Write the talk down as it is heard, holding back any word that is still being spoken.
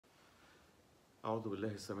أعوذ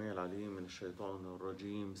بالله السميع العليم من الشيطان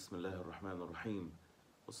الرجيم. بسم الله الرحمن الرحيم،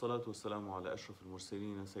 والصلاة والسلام على أشرف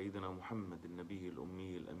المرسلين سيدنا محمد النبي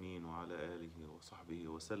الأمي الأمين وعلى آله وصحبه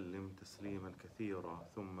وسلم تسليما كثيرا.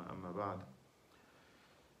 ثم أما بعد.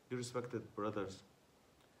 Dear respected brothers,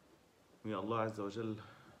 may Allah Azza wa Jal,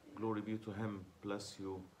 glory be to Him, bless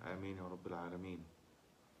you, Ameen ya Rabbil Alameen.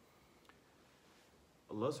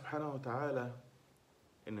 Allah subhanahu wa ta'ala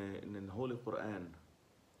in the Holy Quran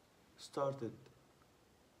started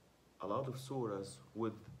a lot of surahs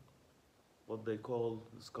with what they call,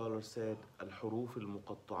 the scholars said, al-huruf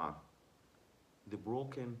al-muqatta'a, the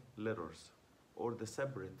broken letters or the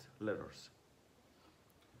separate letters.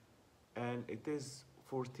 And it is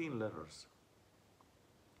 14 letters.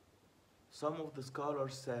 Some of the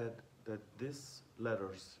scholars said that this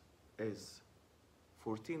letters is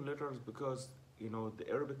 14 letters because, you know, the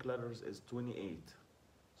Arabic letters is 28.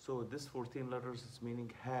 So this 14 letters is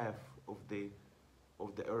meaning half of the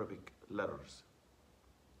Arabic letters.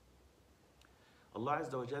 Allah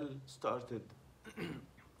Azza wa Jal started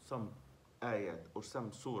some ayat or some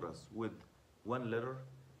surahs with one letter,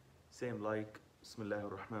 same like Bismillah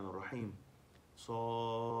ar-Rahman ar-Rahim,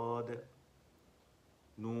 Sad,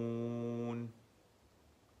 Noon,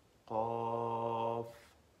 Qaf.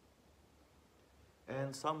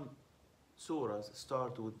 And some surahs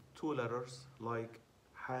start with two letters like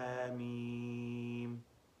Hamim,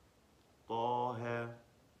 Taha,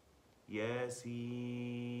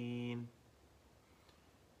 Yasin.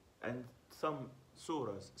 And some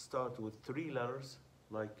surahs start with three letters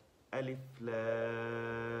like Alif, Lam,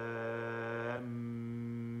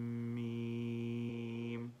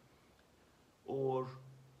 Mim, or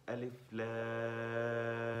Alif,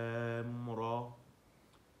 Lam, Ra.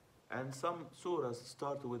 And some surahs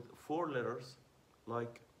start with four letters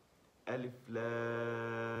like Alif, Lam,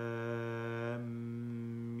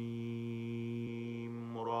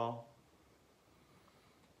 Mim, Ra.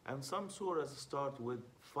 And some surahs start with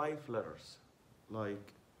five letters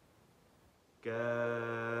like Kaf,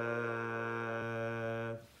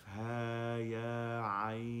 Ha, Ya,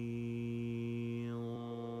 Ayn,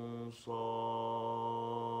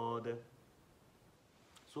 Sad.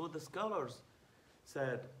 So the scholars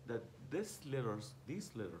said that these letters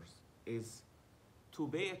is to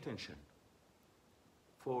pay attention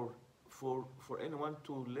for anyone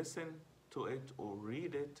to listen to it or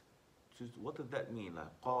read it. To what did that mean?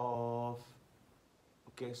 Like Qaf.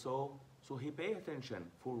 Okay, so he pay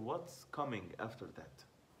attention for what's coming after that.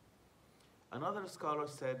 Another scholar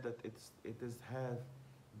said that it have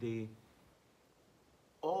the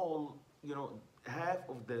all, you know, half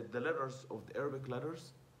of the letters of the Arabic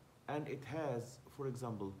letters, and it has, for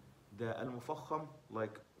example, the al-mufakham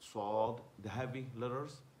like Sad, the heavy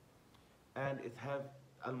letters, and it have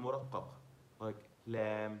al-muraqqaq like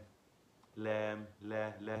Lam, Lam,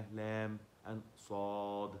 La, Lam, and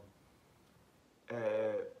Sad.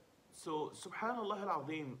 So Subhanallah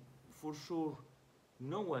al-Azim, for sure,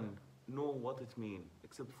 no one know what it means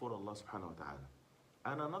except for Allah Subhanahu wa Ta'ala.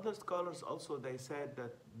 And another scholars also, they said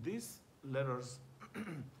that these letters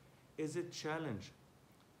is a challenge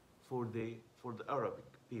for the Arabic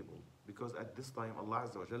people, because at this time Allah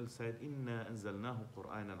Azza wa Jal said, Inna anzalnahu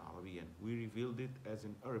Qur'anan Arabiyan. We revealed it as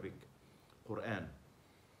an Arabic Quran.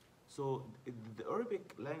 So the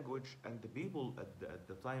Arabic language and the people at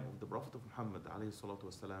the time of the Prophet of Muhammad alayhi salatu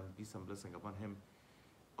wasalam, peace and blessing upon him,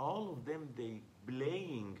 all of them, they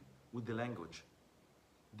playing with the language.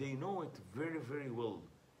 They know it very, very well.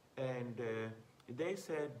 And they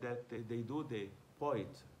said that they do the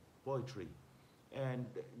poetry. And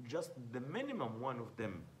just the minimum one of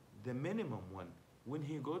them, the minimum one, when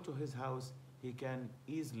he go to his house, he can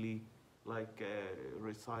easily like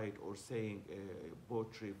recite or saying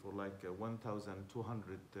poetry for like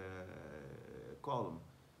 1,200 column,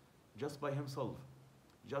 just by himself,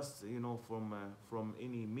 just, you know, from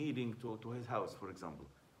any meeting to his house, for example,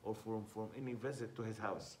 or from any visit to his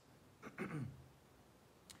house.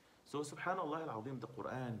 So Subhanallah al-Azim, the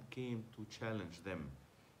Quran came to challenge them.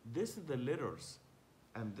 This is the letters,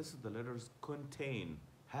 and this is the letters contain,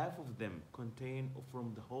 half of them contain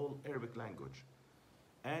from the whole Arabic language,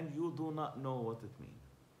 and you do not know what it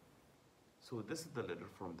means. So this is the letter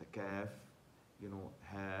from the Kaf, you know,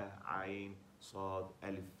 Ha, Ayn, Sad,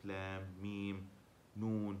 Alif, Lam, Mim,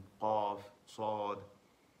 Noon, Qaf, Sad,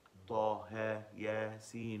 Ta, Ha, Ya,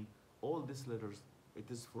 Sin. All these letters, it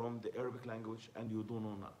is from the Arabic language, and you do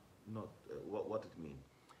not what it means.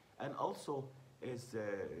 And also is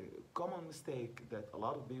a common mistake that a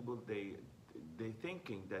lot of people, they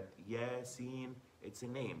thinking that Yasin, it's a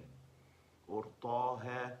name, or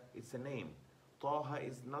Taha, it's a name. Taha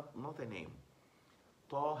is not a name.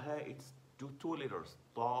 Taha, it's two letters,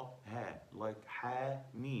 ta, ha, like ha,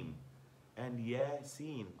 mim. And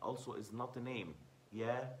Yasin also is not a name.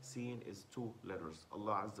 Yasin is two letters.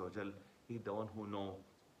 Allah Azza wa Jal, He the one who know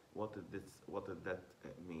what did that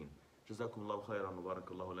mean. جزاكم الله خيرا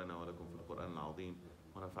وبارك الله لنا ولكم في القرآن العظيم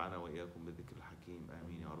ونفعنا وإياكم بالذكر الحكيم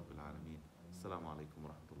آمين يا رب العالمين. السلام عليكم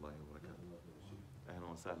ورحمة الله وبركاته. أهلا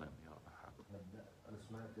وسهلا يا رب. أنا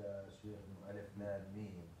سمعت يا شيخ إنه ألف لام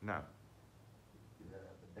ميم. نعم. إذا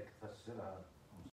بدك تفسرها